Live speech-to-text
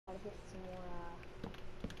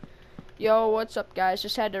Yo, what's up, guys?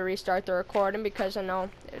 Just had to restart the recording because I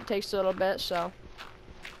know it takes a little bit, so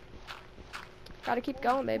gotta keep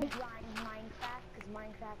going, baby. Minecraft, because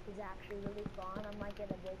Minecraft is actually really fun. I might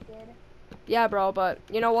get addicted. Yeah, bro, but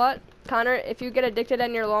you know what, Connor? If you get addicted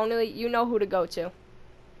and you're lonely, you know who to go to.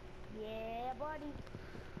 Yeah, buddy.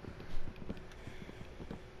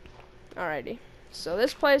 Alrighty. So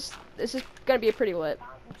this is gonna be pretty lit.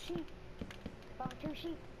 Found sheep. Found 2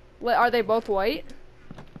 sheep. Lit? Are they both white?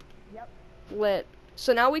 Yep. Lit.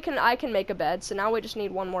 So now I can make a bed. So now we just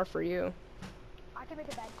need one more for you. I can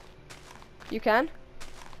make a bed. You can?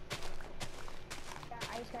 Yeah,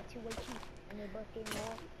 I just got 2 white sheep, and they both gave me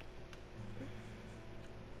wool.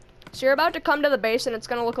 So you're about to come to the base, and it's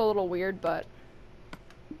gonna look a little weird, but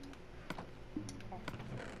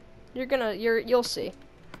you'll see.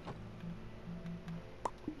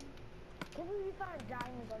 Can we found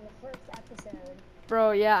diamonds on the first episode?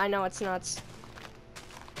 Bro, yeah, I know, it's nuts.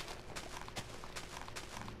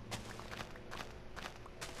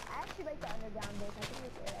 I actually like the underground base. I think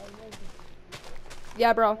it's really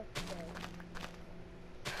Yeah, bro.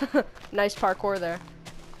 Nice parkour there.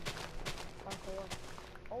 Parkour.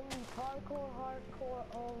 Only parkour, hardcore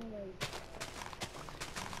only.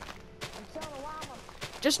 I'm selling a llama.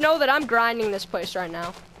 Just know that I'm grinding this place right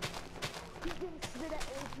now. He didn't spit at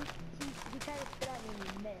he tried to spit at me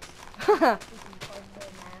and he missed.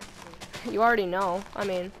 You already know. I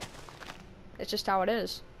mean, it's just how it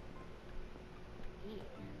is.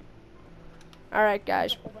 Alright,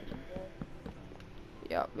 guys.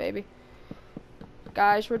 Yup, baby.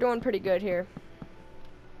 Guys, we're doing pretty good here.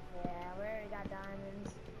 Yeah, we already got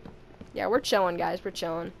diamonds. Yeah, we're chilling, guys. We're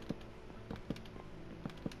chilling.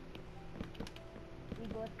 We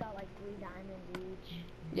both got like 3 diamonds each.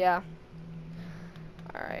 Yeah.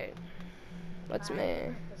 Alright. What's me?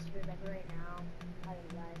 Right now.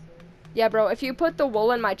 Yeah, bro, if you put the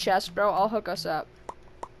wool in my chest, bro, I'll hook us up.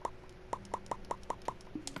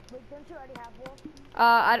 Wait, don't you already have wool?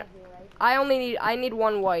 I need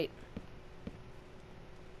 1 white.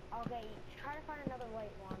 Okay, try to find another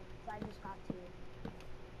white one, 'cause I just got 2.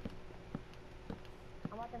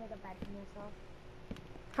 I'm about to make a bed for myself.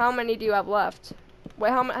 How many do you have left?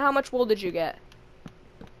 Wait, how much wool did you get?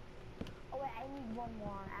 Oh wait, I need 1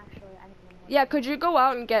 more, actually. I need 1 more. Yeah, could you go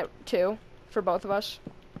out and get 2 for both of us?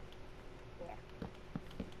 Yeah.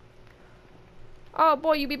 Oh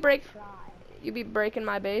boy, you be breaking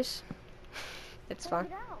my base. It's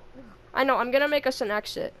fun. I know, I'm gonna make us an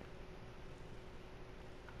exit.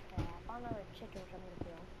 Okay, I found another chicken which I'm gonna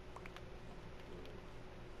kill.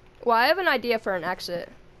 Well, I have an idea for an exit.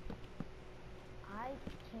 I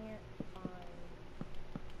can't find...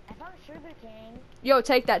 I found a sugar cane. Yo,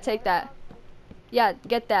 take that. Yeah,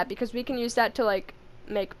 get that, because we can use that to, like,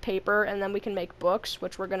 make paper, and then we can make books,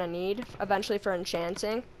 which we're gonna need eventually for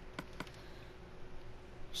enchanting.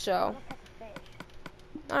 So,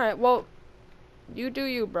 alright, well, you do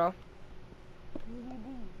you, bro.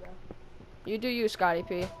 You do you, Scotty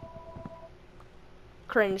P.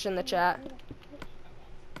 Cringe in the chat. No.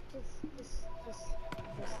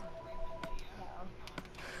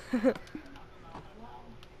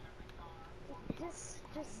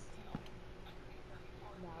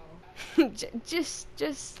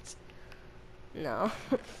 just no.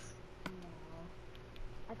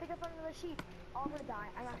 I think I found another sheep. Oh, I'm gonna die.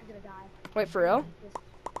 I'm actually gonna die. Wait, for real?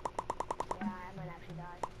 Yeah, I might actually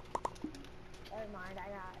die. Never mind, I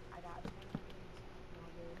got.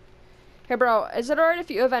 Hey, bro, is it alright if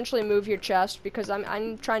you eventually move your chest? Because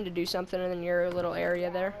I'm trying to do something in your little area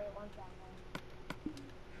there.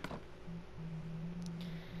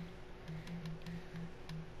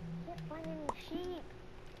 Can't find any sheep.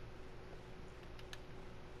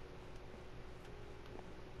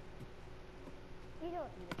 You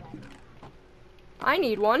don't need a bed. I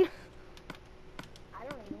need one. I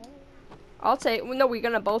don't need one. I'll take. No, we're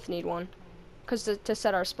gonna both need one, cause to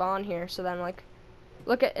set our spawn here. So then, like,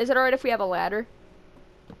 look at. Is it alright if we have a ladder?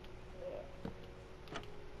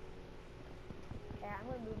 Yeah, I'm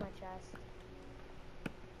gonna move my chest.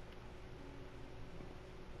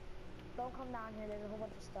 Don't come down here. There's a whole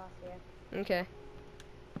bunch of stuff here. Okay.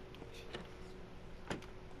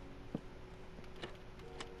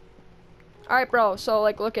 Alright, bro, so,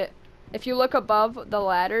 like, look at, if you look above the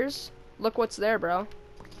ladders, look what's there, bro.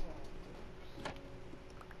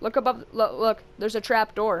 Look above, look, there's a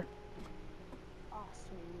trap door. Oh,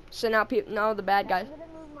 sweet. So now no, the bad guys. I'm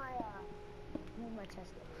gonna move my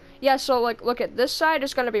chest. Yeah, so, like, look at, this side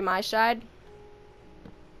is gonna be my side.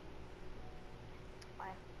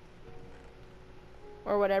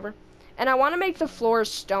 Or whatever. And I want to make the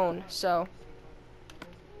floors stone, so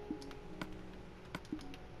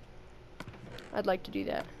I'd like to do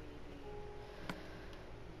that.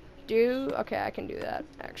 do? Okay, I can do that,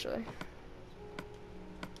 actually.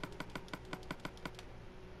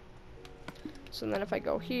 So then if I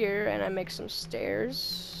go here and I make some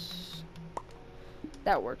stairs.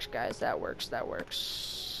 That works, guys. That works. That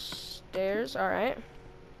works. Stairs. Alright.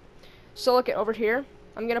 So look at over here.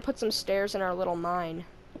 I'm going to put some stairs in our little mine.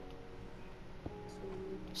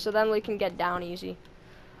 So then we can get down easy.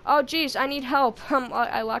 Oh, geez. I need help.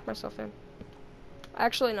 I locked myself in.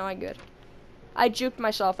 Actually, no, I'm good. I juked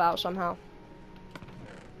myself out somehow.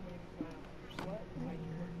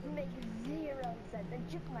 Make 0 sense. I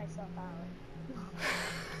juke myself out.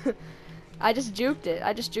 I just juked it.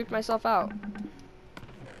 I just juked myself out.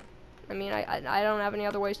 I mean, I don't have any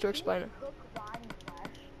other ways to explain it. Cook rotten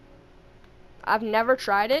flesh. I've never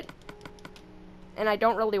tried it, and I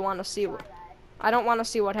don't really want to see what. I don't want to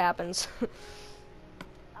see what happens.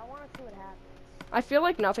 I want to see what happens. I feel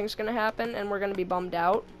like nothing's gonna happen, and we're gonna be bummed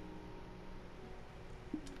out.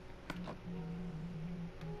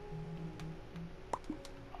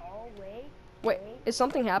 Oh, Wait, is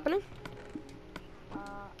something happening?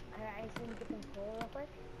 I just need to get the controller real quick.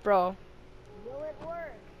 Bro, Will it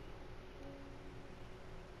work?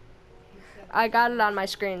 I got it on my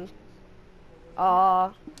screen.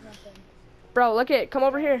 Nothing. Bro, look it. Come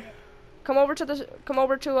over here. Come over to the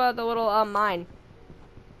the little mine.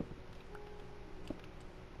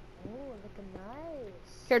 Ooh, looking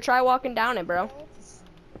nice. Here, try walking down it, bro. It's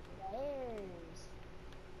stairs.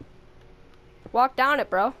 Walk down it,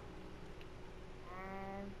 bro.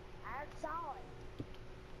 I saw it.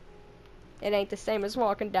 It ain't the same as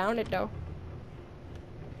walking down it, though.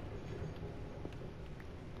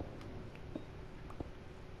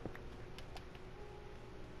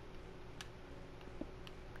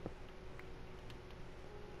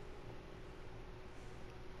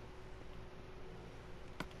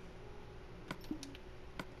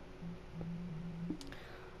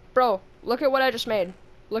 Bro, look at what I just made.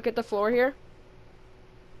 Look at the floor here.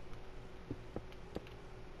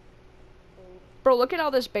 Bro, look at how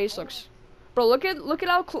this base looks. Bro, look at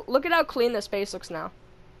how clean this base looks now.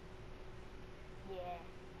 Yeah.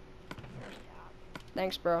 Nice job.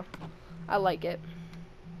 Thanks, bro. I like it.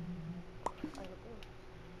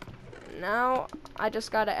 Now I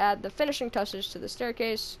just gotta add the finishing touches to the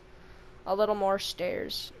staircase. A little more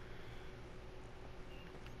stairs.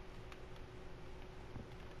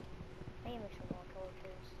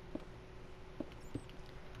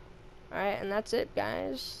 Alright, and that's it,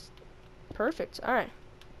 guys. Perfect. Alright.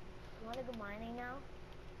 You want to go mining now?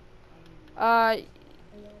 I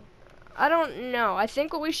don't know. I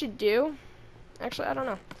think what we should do... Actually, I don't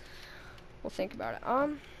know. We'll think about it.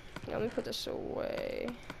 Let me put this away.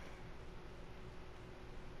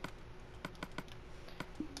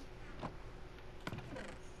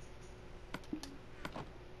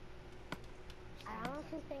 I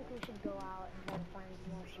honestly think we should go out and try to find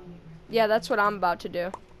more sheep. Yeah, that's what I'm about to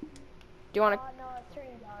do. Do you want to... Oh, no, it's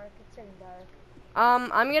turning dark. It's turning dark.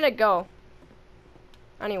 I'm gonna go.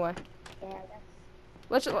 Anyway. Yeah,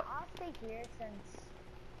 Let's... I'll stay here since...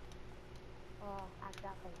 Oh, I've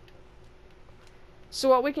got them. So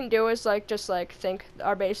what we can do is, like, just, like, think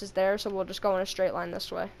our base is there, so we'll just go in a straight line this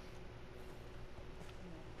way.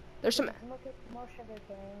 There's some... Look at more sugar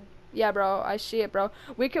cane. Yeah, bro, I see it, bro.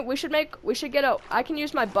 We should get a... I can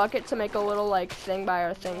use my bucket to make a little, like, thing by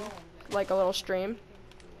our thing. Like a little stream.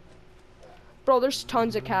 Bro, there's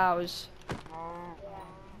tons of cows. Yeah.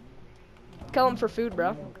 Kill them for food, bro.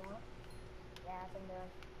 Yeah, I've been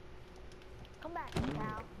doing. Come back,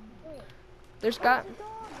 cow. Wait, There's got... there's a dog.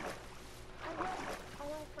 I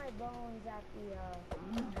left my bones at the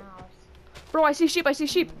house. Bro, I see sheep, I see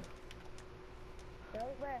sheep. Really?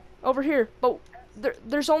 Where? Over here. But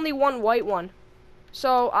there's only one white one.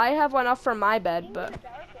 So I have enough for my bed, but... A dark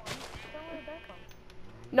one. Don't want a dark one.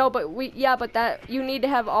 No, but yeah, but that... You need to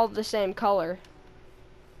have all the same color.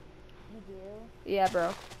 You do? Yeah,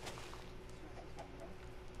 bro.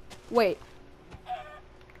 Wait.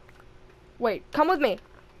 Wait, come with me.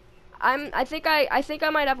 I think I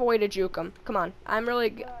might have a way to juke them. Come on. I'm really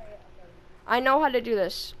Where are you? Okay. I know how to do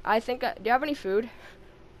this. I think do you have any food?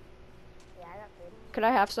 Yeah, I got food. Could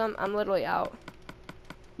I have some? I'm literally out.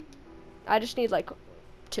 I just need like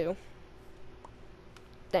 2.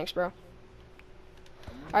 Thanks, bro.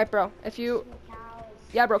 Alright, bro. If you... Cows.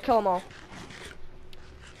 Yeah, bro, kill them all.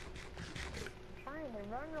 I'm trying to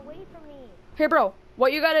run away from me. Here, bro.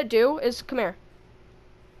 What you gotta do is... Come here.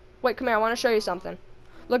 Wait, come here. I want to show you something.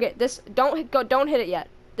 Look at this. Don't hit it yet.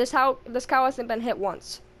 This cow hasn't been hit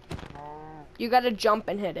once. You gotta jump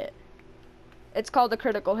and hit it. It's called a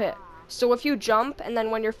critical hit. So if you jump and then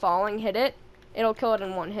when you're falling hit it, it'll kill it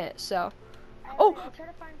in 1 hit. So... Oh, I'll try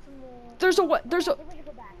to find some more. there's a I think we should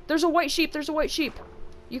go back. there's a white sheep. There's a white sheep.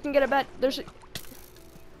 You can get a bed.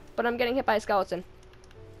 But I'm getting hit by a skeleton.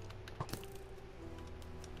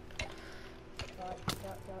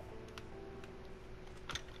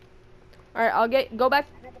 All right, go back.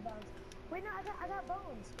 I got the bones. Wait, no, I got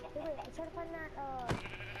bones. Wait, I'm trying to find that.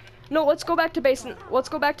 No, let's go back to base. Let's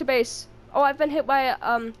go back to base. Oh, I've been hit by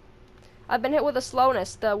I've been hit with a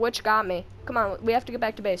slowness. The witch got me. Come on, we have to get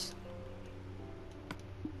back to base.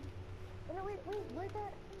 No, wait, where'd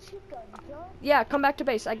that sheep go? You killed it? Yeah, come back to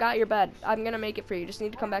base. I got your bed. I'm gonna make it for you. Just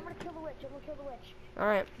need to come back. I'm gonna kill the witch. I'm gonna kill the witch. All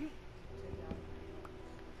right.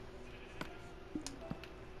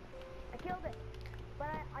 I killed it, but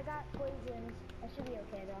I got poisons. I should be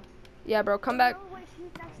okay though. Yeah, bro, come back. No, wait,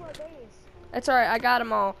 sheep next to our base. It's all right. I got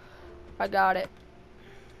them all. I got it.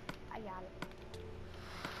 I got it.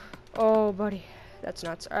 Oh, buddy, that's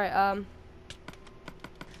nuts. All right.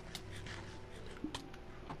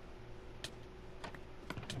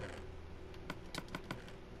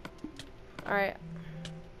 All right.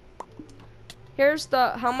 Here's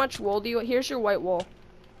the, how much wool do you, here's your white wool.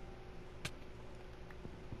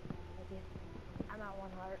 Thank you. I'm at 1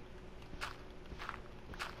 heart.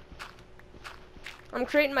 I'm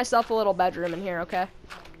creating myself a little bedroom in here, okay?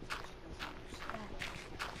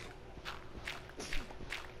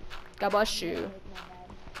 God bless you.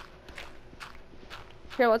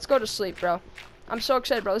 Here, let's go to sleep, bro. I'm so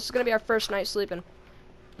excited, bro. This is gonna be our first night sleeping.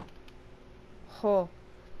 Oh,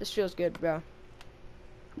 this feels good, bro.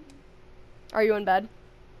 Are you in bed?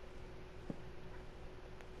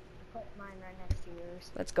 Put mine right next to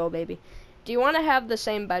yours. Let's go, baby. Do you want to have the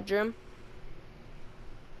same bedroom?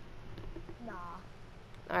 Nah.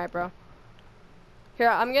 Alright, bro. Here,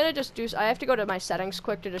 I'm gonna just do, I have to go to my settings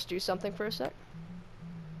quick to just do something for a sec.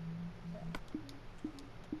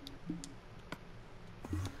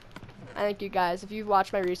 I think you guys, if you've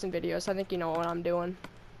watched my recent videos, I think you know what I'm doing.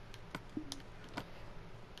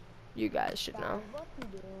 You guys should know. What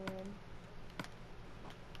you doing?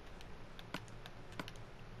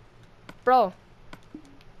 Bro.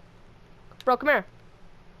 Bro, come here.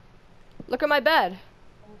 Look at my bed.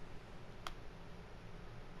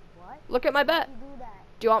 What? Look at my bed. How'd you do that?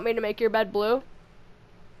 Do you want me to make your bed blue?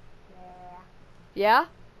 Yeah. Yeah?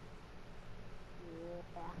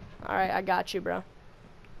 Yeah. Alright, I got you, bro.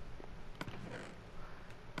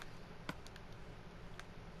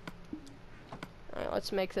 Alright,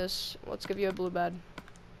 let's make this, let's give you a blue bed.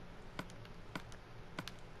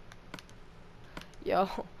 Yo.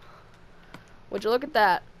 Would you look at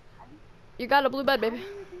that? You got a blue bed, baby. How do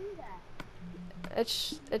you do that?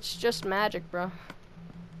 It's just magic, bro.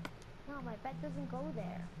 No, my bed doesn't go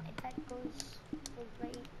there. My bed goes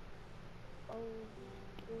right.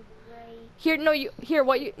 Right. Here,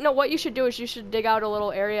 no, what you should do is you should dig out a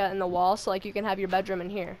little area in the wall so like you can have your bedroom in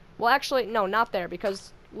here. Well, actually, no, not there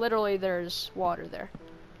because literally there's water there.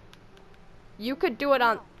 You could do it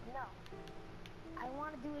on. No. I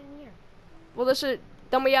want to do it in here. Well,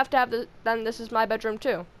 then we have to have then this is my bedroom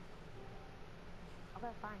too. Okay,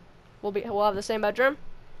 fine. We'll have the same bedroom.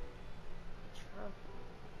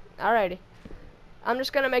 Sure. Alrighty. I'm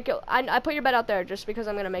just gonna make it. I put your bed out there just because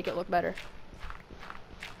I'm gonna make it look better.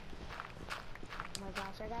 Oh my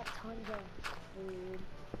gosh, I got tons of food.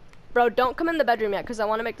 Bro, don't come in the bedroom yet because I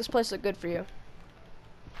want to make this place look good for you.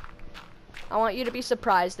 I want you to be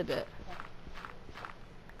surprised a bit.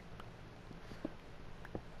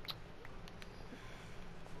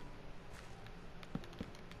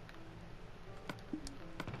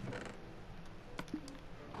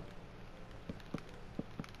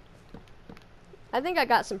 I think I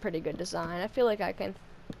got some pretty good design. I feel like I can.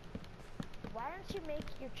 Why don't you make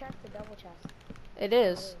your chest a double chest? It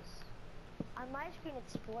is. On my screen,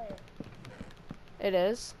 it's split. It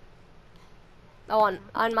is. Oh,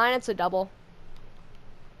 on mine it's a double.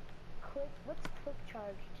 What's quick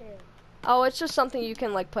charge too? Oh, it's just something you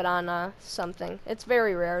can like put on something. It's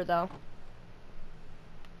very rare though.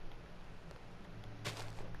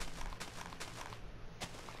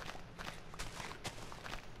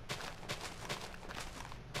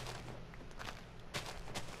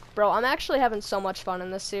 Bro, I'm actually having so much fun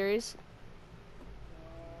in this series.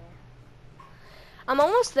 I'm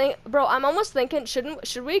almost thinking,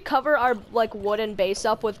 should we cover our like wooden base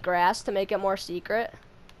up with grass to make it more secret?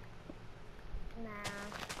 Nah.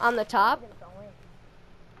 On the top?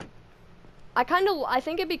 I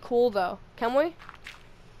think it'd be cool though. Can we?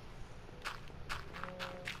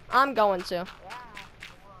 I'm going to. Yeah.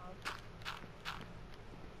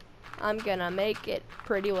 I'm gonna make it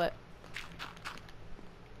pretty lit.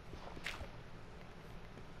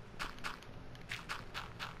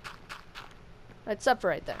 It's up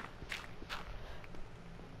right there.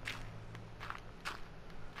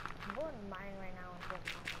 mining right now.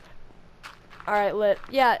 All right, lit.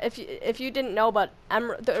 Yeah, if you didn't know, but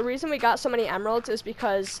the reason we got so many emeralds is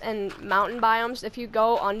because in mountain biomes, if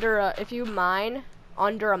you mine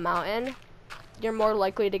under a mountain, you're more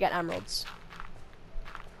likely to get emeralds.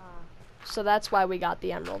 So that's why we got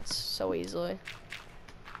the emeralds so easily.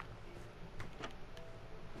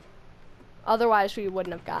 Otherwise, we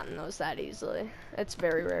wouldn't have gotten those that easily. It's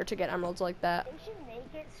very rare to get emeralds like that. They should make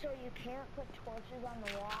it so you can't put torches on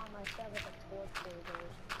the wall unless you have like a torch holder or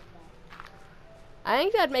something like that. I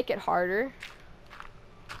think that'd make it harder.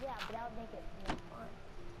 Yeah, but that would make it more fun.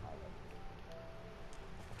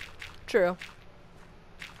 True.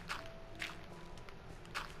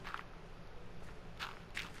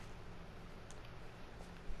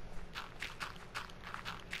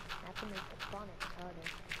 That can make it fun and harder.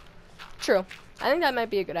 True. I think that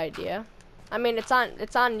might be a good idea. I mean, it's on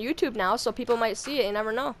YouTube now, so people might see it. You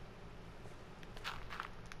never know.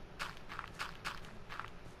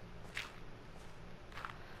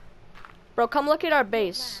 Bro, come look at our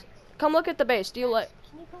base. Come look at the base. Do you like?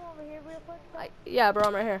 Can you come over here real quick? Yeah, bro,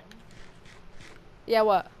 I'm right here. Yeah,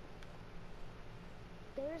 what?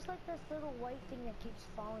 There's like this little white thing that keeps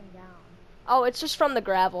falling down. Oh, it's just from the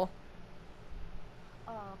gravel.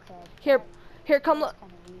 Oh, okay. Here, come look.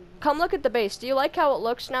 Come look at the base. Do you like how it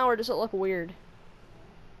looks now, or does it look weird?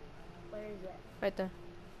 Where is it? Right there.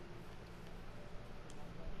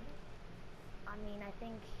 I mean, I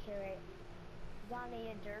think here it is on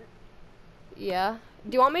the dirt. Yeah.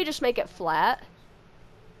 Do you want me to just make it flat?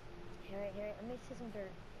 Here, let me see some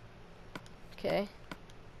dirt. Okay.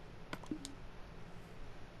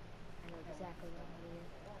 I know exactly what it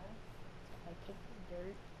is. If I take this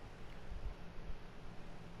dirt.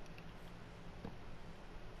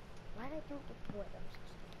 Why did I do it before? That was so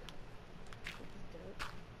stupid. Take this dirt.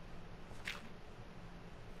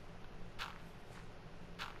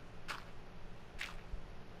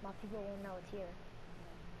 My people won't know it's here.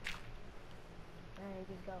 Alright,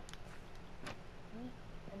 just go. Yeet,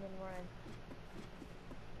 and then run.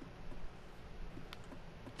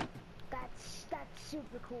 That's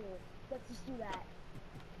super cool. Let's just do that.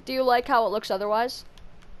 Do you like how it looks otherwise?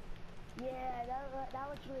 Yeah, that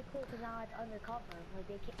looks really cool because now it's undercover. Like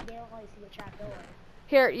they don't really see the trap door.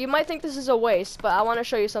 Here, you might think this is a waste, but I want to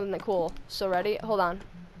show you something cool. So ready? Hold on.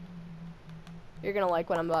 You're gonna like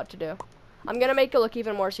what I'm about to do. I'm gonna make it look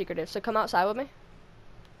even more secretive. So come outside with me.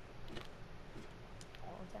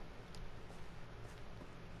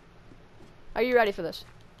 Are you ready for this?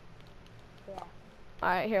 Yeah.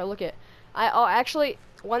 Alright, here, look it. Actually,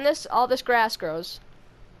 when all this grass grows,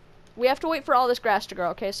 we have to wait for all this grass to grow,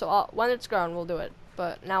 okay? So when it's grown, we'll do it.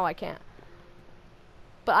 But now I can't.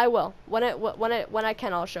 But I will. When I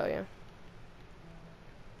can, I'll show you.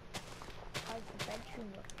 How's the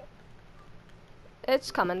bedroom look?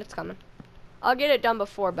 It's coming, it's coming. I'll get it done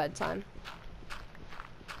before bedtime.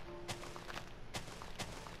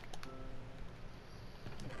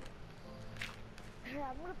 Here,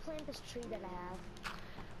 I'm gonna plant this tree that I have.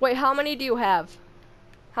 Wait, how many do you have?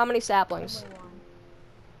 How many saplings? Only one.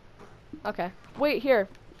 Okay. Wait, here.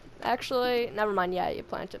 Actually, never mind. Yeah, you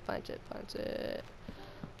plant it, plant it, plant it.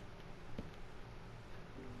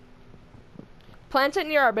 Plant it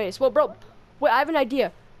near our base. Well, bro, wait, I have an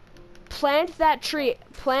idea. Plant that tree,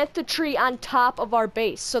 plant the tree on top of our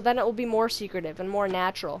base, so then it will be more secretive and more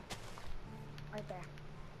natural. Right there.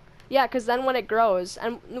 Yeah, because then when it grows,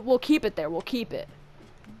 and we'll keep it there, we'll keep it.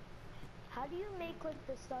 How do you make like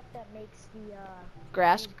the stuff that makes the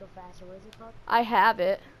Grass? trees go faster? What is it called? I have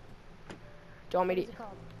it. Do you want me What to? is it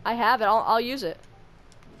called? I have it. I'll use it.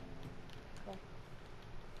 Okay.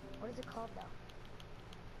 What is it called though?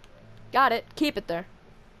 Got it. Keep it there.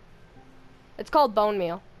 It's called bone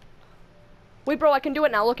meal. Wait, bro, I can do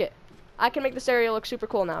it now. Look it. I can make this area look super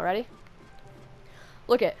cool now. Ready?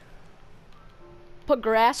 Look it. Put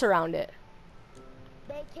grass around it.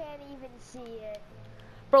 They can't even see it.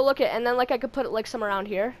 Bro, look it. And then like I could put like some around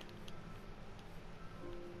here.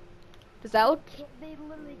 Does that look? They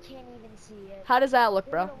literally can't even see it. How does that look,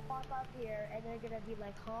 They're bro? gonna walk up here and they're gonna be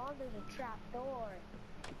like, huh? There's a trap door.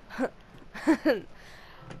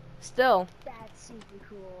 Still. That's super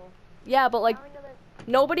cool. Yeah, but like Now we know that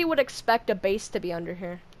nobody would expect a base to be under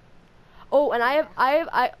here. Oh, and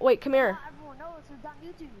I wait, come here. not everyone knows it's on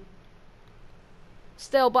YouTube.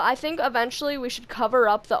 Still, but I think eventually we should cover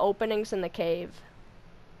up the openings in the cave.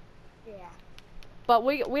 Yeah. But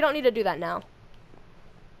we don't need to do that now.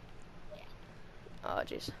 Oh,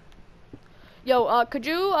 jeez. Yo, could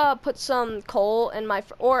you put some coal in my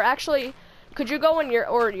or actually, could you go in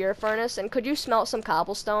your furnace and could you smelt some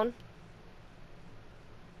cobblestone?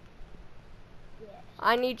 Yeah.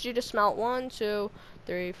 I need you to smelt 1, 2,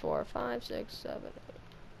 3, 4, 5, 6, 7, 8.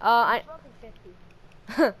 I'm smoking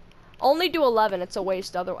 50. Only do 11. It's a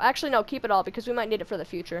waste. Actually, no. Keep it all because we might need it for the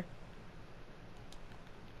future.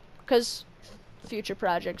 Because future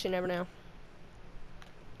projects, you never know.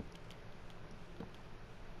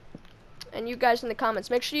 And you guys in the comments,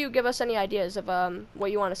 make sure you give us any ideas of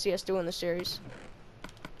what you want to see us do in the series.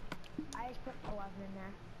 I just put 11 in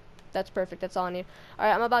there. That's perfect. That's all I need. All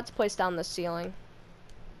right, I'm about to place down the ceiling.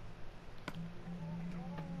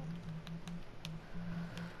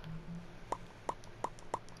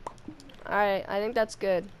 All right, I think that's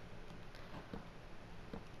good.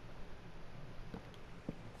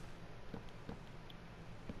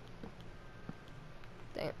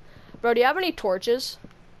 Damn. Bro, do you have any torches?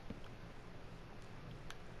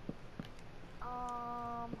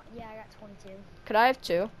 Yeah, I got 22. Could I have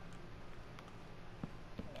 2?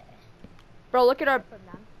 Yeah. Bro, look at our... Put them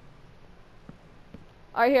down.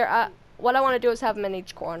 All right, here. What I want to do is have them in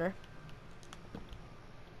each corner.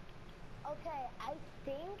 Okay, I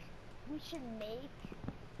think we should make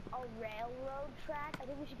a railroad track. I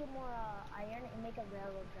think we should get more iron and make a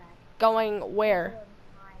railroad track. Going where?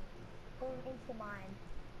 Going into the mine.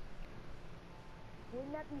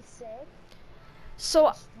 Wouldn't that be sick?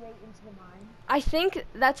 So, Straight into the mine. I think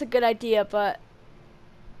that's a good idea, but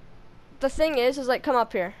the thing is like, come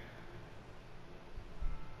up here.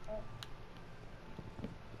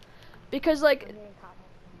 Because like,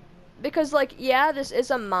 yeah, this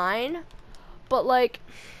is a mine, but like,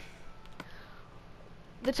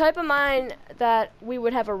 the type of mine that we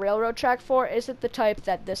would have a railroad track for isn't the type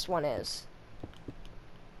that this one is.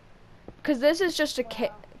 Because this is just a I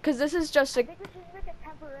think we should make a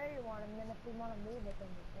temporary one, and then if we want to move it, then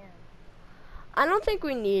we can. I don't think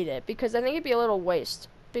we need it, because I think it'd be a little waste.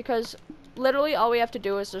 Because literally all we have to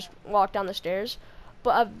do is just walk down the stairs.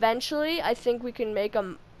 But eventually, I think we can make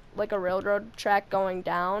a railroad track going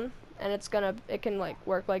down, and it can like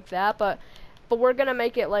work like that. But we're gonna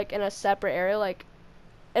make it like in a separate area. Like,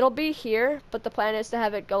 it'll be here, but the plan is to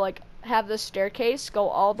have it go like, have the staircase go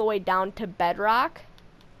all the way down to bedrock.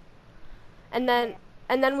 And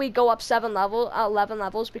then we go up 11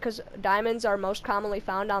 levels, because diamonds are most commonly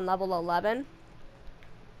found on level 11.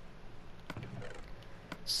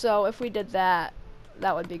 So if we did that,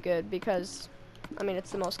 that would be good, because I mean,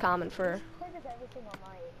 it's the most common for... Play this every single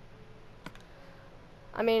night.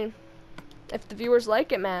 I mean, if the viewers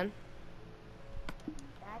like it, man.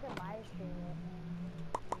 I can live stream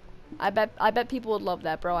it. I bet people would love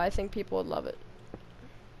that, bro. I think people would love it.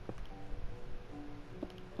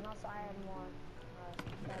 And also I have more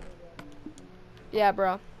subscribers. Yeah,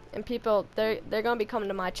 bro. And people, they're gonna be coming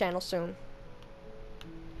to my channel soon.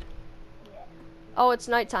 Yeah. Oh, it's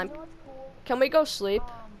nighttime. You know what's cool? Can we go sleep?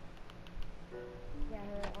 Yeah,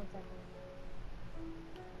 here, 1 second.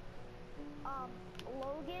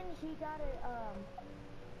 Logan, he got it,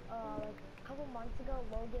 like a couple months ago,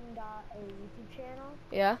 Logan got a YouTube channel.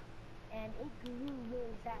 Yeah. And it grew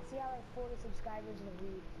really fast. He got like 40 subscribers in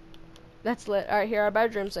a week. That's lit. Alright, here, our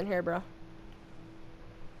bedroom's in here, bro.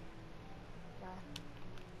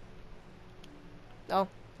 Oh,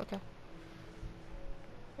 okay.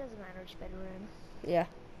 Doesn't matter which bedroom. Yeah.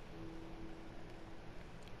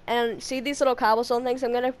 And see these little cobblestone things?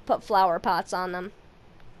 I'm gonna put flower pots on them.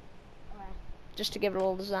 Okay. Just to give it a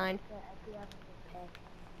little design. Yeah, I do have to pick.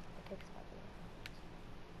 The pick's about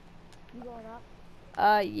to. You going up?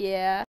 Yeah.